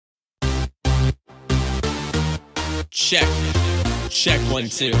Check. Check 1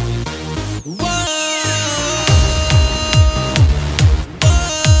 2. Whoa.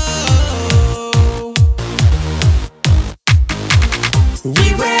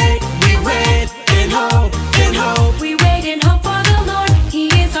 We wait in hope, in hope. We wait in hope for the Lord. He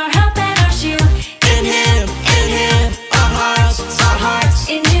is our help and our shield. In Him, our hearts.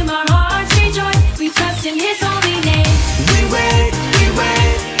 In Him our hearts rejoice. We trust in His holy name. We wait in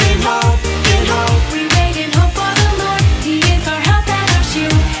hope, in hope. We wait in hope for the Lord. He is our help and our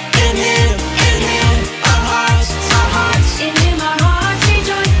shield. In Him, our hearts. In Him our hearts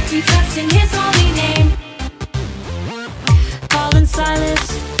rejoice. We trust in His holy name. Paul and Silas,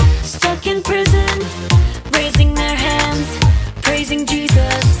 stuck in prison, raising their hands, praising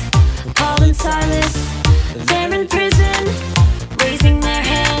Jesus. Paul and Silas, they're in prison, raising their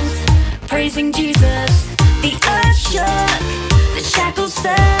hands, praising Jesus. The earth shook, the shackles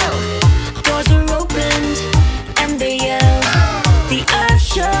fell, doors were opened, and they yelled. The earth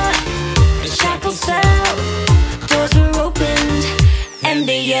shook, the shackles fell, doors were opened, and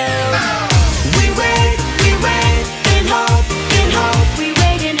they yelled. We wait in hope, in hope. We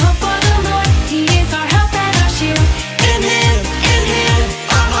wait in hope for the Lord. He is our help and our shield. In Him,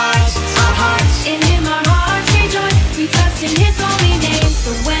 our hearts. In Him our hearts rejoice. We trust in His holy name.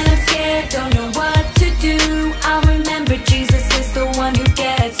 So when I'm scared, don't know what to do, I'll remember Jesus is the one who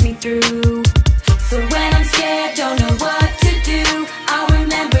gets me through. So when I'm scared, don't know what to do, I'll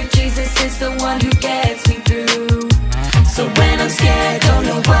remember Jesus is the one who gets me through. So when I'm scared, don't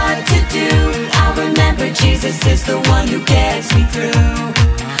know what to do, I'll remember Jesus is the one who gets me through.